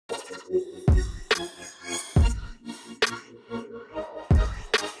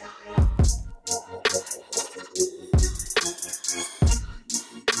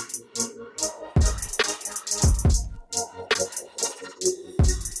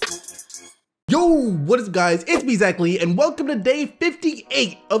Yo, what is up guys, it's me Lee, and welcome to day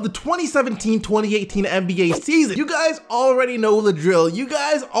 58 of the 2017-2018 NBA season. You guys already know the drill, you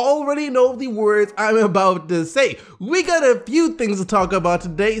guys already know the words I'm about to say. We got a few things to talk about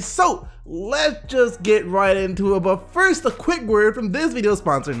today, so let's just get right into it. But first, a quick word from this video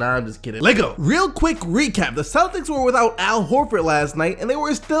sponsor. Nah, I'm just kidding. Let go. Real quick recap. The Celtics were without Al Horford last night, and they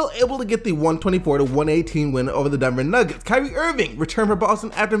were still able to get the 124-118 win over the Denver Nuggets. Kyrie Irving returned for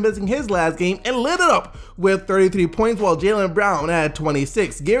Boston after missing his last game and lit it up with 33 points, while Jaylen Brown had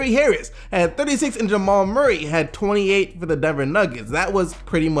 26. Gary Harris had 36, and Jamal Murray had 28 for the Denver Nuggets. That was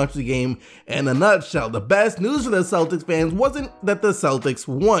pretty much the game in a nutshell. The best news for the Celtics fans wasn't that the Celtics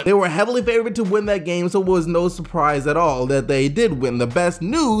won. They were heavily favored to win that game, so it was no surprise at all that they did win. The best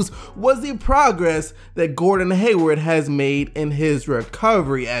news was the progress that Gordon Hayward has made in his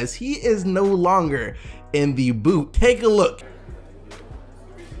recovery, as he is no longer in the boot. Take a look.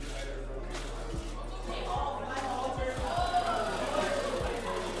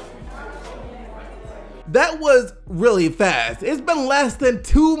 That was really fast. It's been less than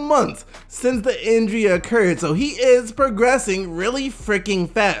 2 months since the injury occurred, so he is progressing really freaking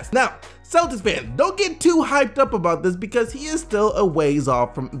fast. Now, Celtics fans, don't get too hyped up about this because he is still a ways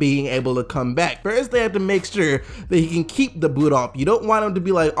off from being able to come back. First, they have to make sure that he can keep the boot off. You don't want him to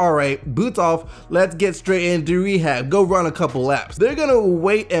be like, all right, boots off, let's get straight into rehab, go run a couple laps. They're gonna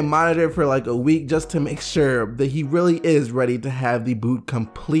wait and monitor for like a week just to make sure that he really is ready to have the boot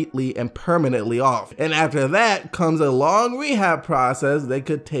completely and permanently off. And after that comes a long rehab process that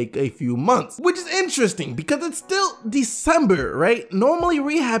could take a few months, which is interesting because it's still December, right? Normally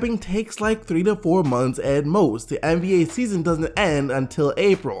rehabbing takes like 3 to 4 months at most. The NBA season doesn't end until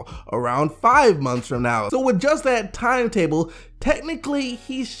April, around 5 months from now. So with just that timetable, technically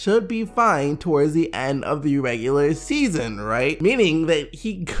he should be fine towards the end of the regular season, right? Meaning that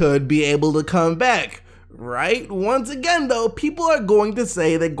he could be able to come back. Right? Once again though, people are going to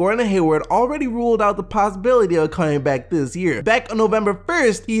say that Gordon Hayward already ruled out the possibility of coming back this year. Back on November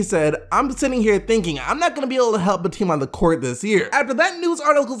 1st, he said, I'm sitting here thinking I'm not going to be able to help the team on the court this year. After that, news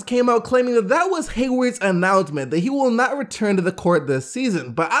articles came out claiming that that was Hayward's announcement that he will not return to the court this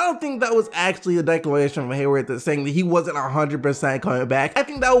season. But I don't think that was actually a declaration from Hayward that's saying that he wasn't 100% coming back. I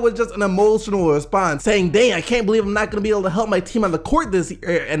think that was just an emotional response saying, dang, I can't believe I'm not going to be able to help my team on the court this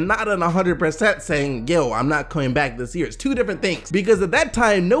year, and not an 100% saying, yo, I'm not coming back this year. It's two different things, because at that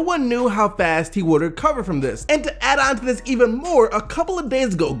time no one knew how fast he would recover from this. And to add on to this even more, a couple of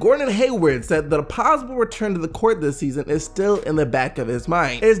days ago Gordon Hayward said that a possible return to the court this season is still in the back of his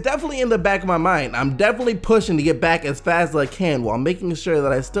mind. It's definitely in the back of my mind. I'm definitely pushing to get back as fast as I can while making sure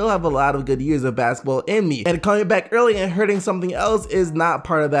that I still have a lot of good years of basketball in me, and coming back early and hurting something else is not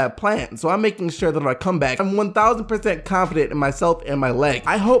part of that plan. So I'm making sure that if I come back, I'm 1000% confident in myself and my leg.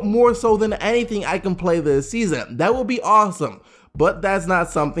 I hope more so than anything I can play this season. That will be awesome. But that's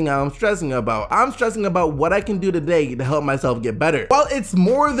not something I'm stressing about. I'm stressing about what I can do today to help myself get better. While it's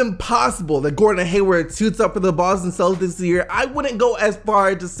more than possible that Gordon Hayward suits up for the Boston Celtics this year, I wouldn't go as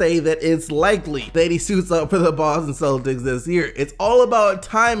far to say that it's likely that he suits up for the Boston Celtics this year. It's all about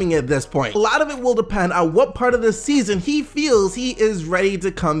timing at this point. A lot of it will depend on what part of the season he feels he is ready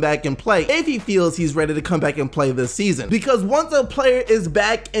to come back and play, if he feels he's ready to come back and play this season. Because once a player is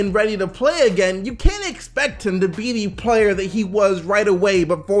back and ready to play again, you can't expect him to be the player that he was right away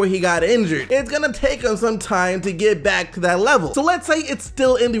before he got injured. It's gonna take him some time to get back to that level. So let's say it's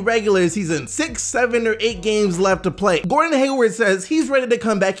still in the regular season, 6, 7, or 8 games left to play. Gordon Hayward says he's ready to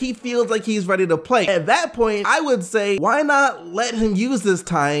come back. He feels like he's ready to play. At that point, I would say, why not let him use this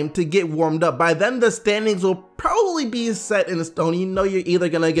time to get warmed up? By then, the standings will probably be set in stone. You know you're either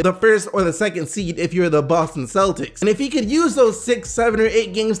gonna get the first or the second seed if you're the Boston Celtics. And if he could use those 6, 7, or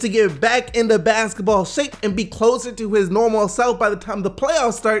 8 games to get back into basketball shape and be closer to his normal self by the time the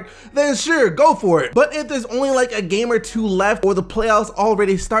playoffs start, then sure, go for it. But if there's only like a game or 2 left, or the playoffs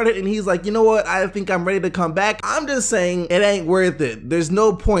already started and he's like, you know what, I think I'm ready to come back, I'm just saying it ain't worth it. There's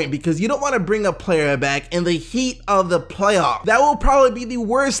no point, because you don't want to bring a player back in the heat of the playoff. That will probably be the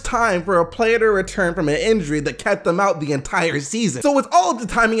worst time for a player to return from an injury that kept them out the entire season. So it's all the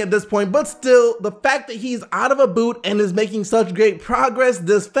timing at this point, but still, the fact that he's out of a boot and is making such great progress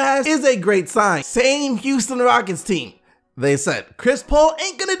this fast is a great sign. Same Houston Rockets team. They said, Chris Paul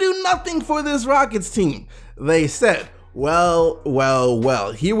ain't gonna do nothing for this Rockets team. They said,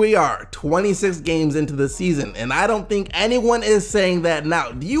 well, here we are, 26 games into the season, and I don't think anyone is saying that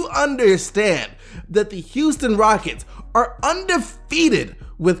now. Do you understand that the Houston Rockets are undefeated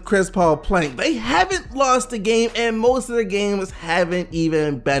with Chris Paul playing. They haven't lost a game, and most of their games haven't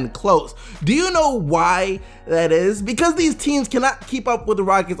even been close. Do you know why that is? Because these teams cannot keep up with the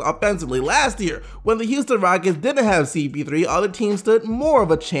Rockets offensively. Last year, when the Houston Rockets didn't have CP3, other teams stood more of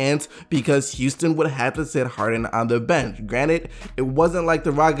a chance because Houston would have to sit Harden on the bench. Granted, it wasn't like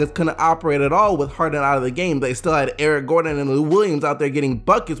the Rockets couldn't operate at all with Harden out of the game. They still had Eric Gordon and Lou Williams out there getting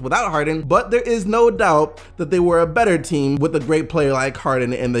buckets without Harden, but there is no doubt that they were a better team with a great player like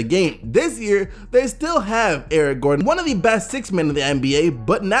Harden in the game. This year, they still have Eric Gordon, one of the best 6 men in the NBA,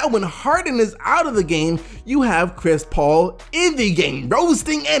 but now when Harden is out of the game, you have Chris Paul in the game,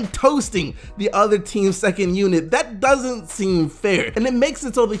 roasting and toasting the other team's second unit. That doesn't seem fair, and it makes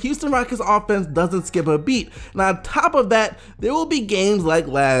it so the Houston Rockets offense doesn't skip a beat. And on top of that, there will be games like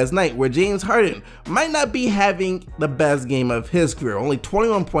last night where James Harden might not be having the best game of his career. Only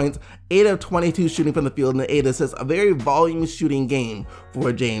 21 points, 8 of 22 shooting from the field, and 8 assists, a very volume shooting game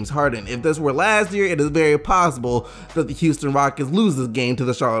for James Harden. If this were last year, it is very possible that the Houston Rockets lose this game to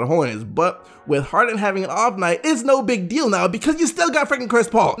the Charlotte Hornets, but with Harden having an off night, it's no big deal now because you still got freaking Chris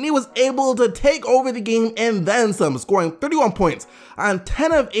Paul, and he was able to take over the game and then some, scoring 31 points on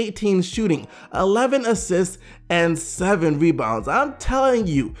 10 of 18 shooting, 11 assists, and 7 rebounds. I'm telling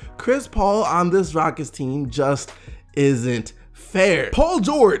you, Chris Paul on this Rockets team just isn't fair. Paul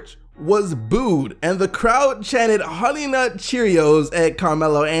George was booed, and the crowd chanted Honey Nut Cheerios at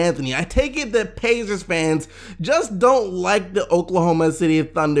Carmelo Anthony. I take it that Pacers fans just don't like the Oklahoma City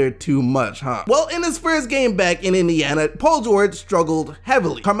Thunder too much, huh? Well, in his first game back in Indiana, Paul George struggled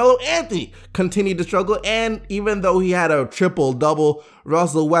heavily. Carmelo Anthony continued to struggle, and even though he had a triple-double,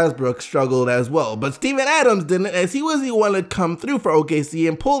 Russell Westbrook struggled as well. But Steven Adams didn't, as he was the one to come through for OKC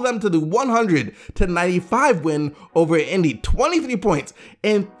and pull them to the 100-95 win over Indy. 23 points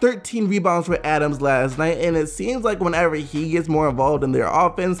and 13 rebounds for Adams last night, and it seems like whenever he gets more involved in their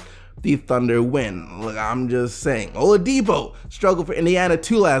offense, the Thunder win. Look, I'm just saying. Oladipo struggled for Indiana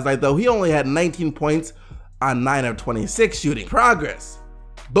too last night, though. He only had 19 points on 9 of 26 shooting. Progress.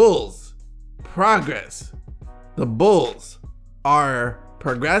 Bulls. Progress. The Bulls are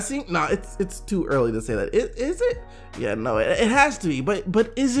progressing. No, it's too early to say that. Is it? Yeah, no, it has to be,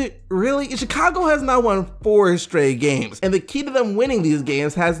 but is it really? Chicago has now won 4 straight games, and the key to them winning these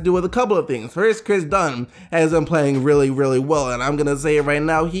games has to do with a couple of things. First, Chris Dunn has been playing really, really well, and I'm gonna say it right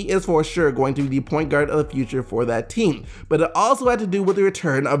now, he is for sure going to be the point guard of the future for that team. But it also had to do with the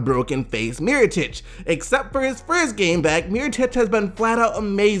return of broken face Mirotic. Except for his first game back, Mirotic has been flat out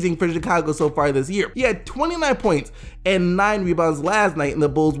amazing for Chicago so far this year. He had 29 points and 9 rebounds last night in the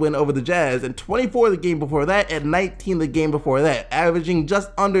Bulls win over the Jazz, and 24 the game before that, and 19 the game before that, averaging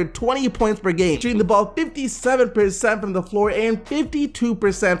just under 20 points per game, shooting the ball 57% from the floor and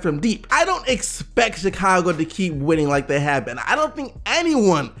 52% from deep. I don't expect Chicago to keep winning like they have been. I don't think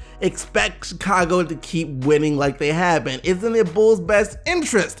anyone expects Chicago to keep winning like they have been. It's in the Bulls' best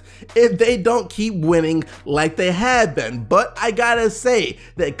interest if they don't keep winning like they have been. But I gotta say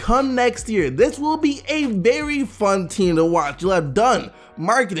that come next year, this will be a very fun team to watch. You'll have Dunn,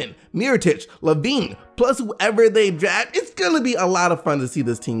 Markkanen, Mirotic, Levine, plus whoever they draft. It's gonna be a lot of fun to see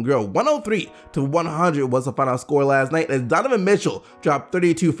this team grow. 103-100 was the final score last night as Donovan Mitchell dropped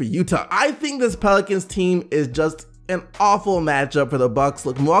 32 for Utah. I think this Pelicans team is just an awful matchup for the Bucks.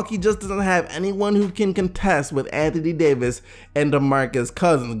 Look, Milwaukee just doesn't have anyone who can contest with Anthony Davis and DeMarcus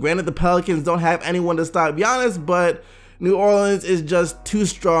Cousins. Granted, the Pelicans don't have anyone to stop Giannis, but New Orleans is just too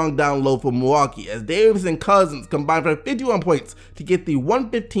strong down low for Milwaukee, as Davis and Cousins combined for 51 points to get the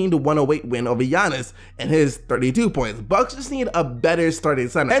 115-108 win over Giannis and his 32 points. Bucks just need a better starting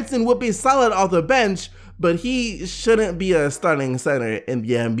center. Benson would be solid off the bench, but he shouldn't be a starting center in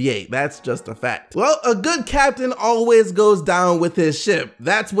the NBA. That's just a fact. Well, a good captain always goes down with his ship.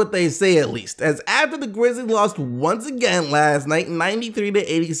 That's what they say, at least. As after the Grizzlies lost once again last night,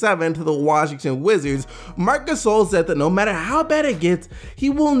 93-87 to the Washington Wizards, Marc Gasol said that no matter how bad it gets, he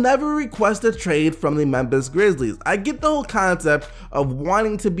will never request a trade from the Memphis Grizzlies. I get the whole concept of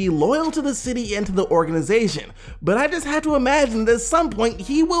wanting to be loyal to the city and to the organization, but I just have to imagine that at some point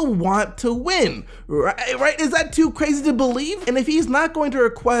he will want to win, right? Is that too crazy to believe? And if he's not going to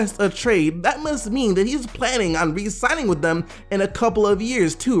request a trade, that must mean that he's planning on re-signing with them in a couple of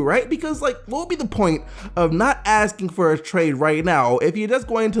years too, right? Because like, what would be the point of not asking for a trade right now if you're just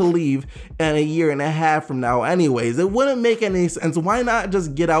going to leave in a year and a half from now anyways? It wouldn't make any sense. Why not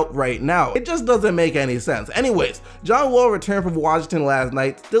just get out right now? It just doesn't make any sense. Anyways, John Wall returned from Washington last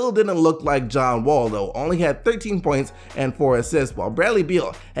night. Still didn't look like John Wall though. Only had 13 points and 4 assists, while Bradley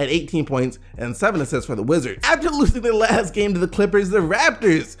Beal had 18 points and 7 assists for the the Wizards. After losing their last game to the Clippers, the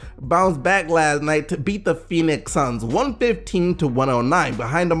Raptors bounced back last night to beat the Phoenix Suns 115 to 109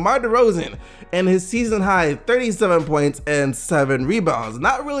 behind DeMar DeRozan and his season high 37 points and 7 rebounds.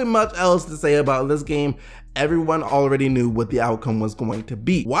 Not really much else to say about this game. Everyone already knew what the outcome was going to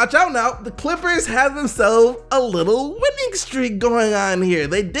be. Watch out now, the Clippers have themselves a little winning streak going on here.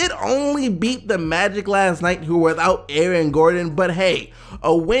 They did only beat the Magic last night, who were without Aaron Gordon, but hey,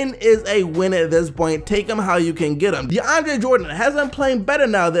 a win is a win at this point. Take them how you can get them. DeAndre Jordan has been playing better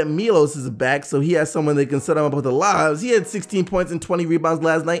now that Milos is back, so he has someone that can set him up with the lobs. He had 16 points and 20 rebounds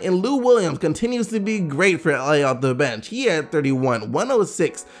last night, and Lou Williams continues to be great for LA off the bench. He had 31,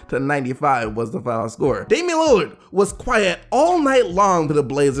 106 to 95 was the final score. Damian Lillard was quiet all night long for the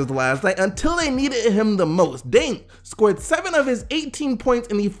Blazers last night until they needed him the most. Dame scored 7 of his 18 points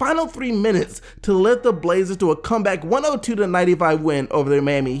in the final 3 minutes to let the Blazers to a comeback 102 to 95 win over the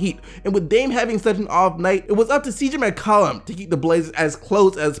Miami Heat. And with Dame having such an off night, it was up to CJ McCollum to keep the Blazers as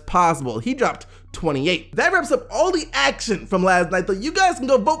close as possible. He dropped 28. That wraps up all the action from last night, though. You guys can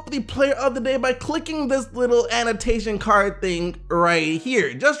go vote for the player of the day by clicking this little annotation card thing right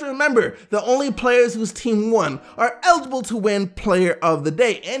here. Just remember, the only players whose team won are eligible to win player of the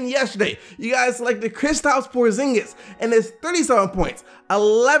day. And yesterday, you guys selected Kristaps Porzingis and his 37 points,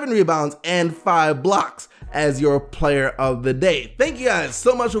 11 rebounds, and 5 blocks as your player of the day. Thank you guys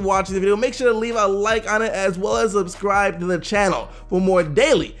so much for watching the video. Make sure to leave a like on it as well as subscribe to the channel for more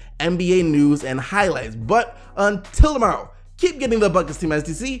daily NBA news and highlights. But until tomorrow, keep getting the buckets, Team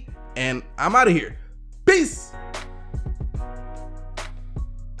STC, and I'm out of here. Peace!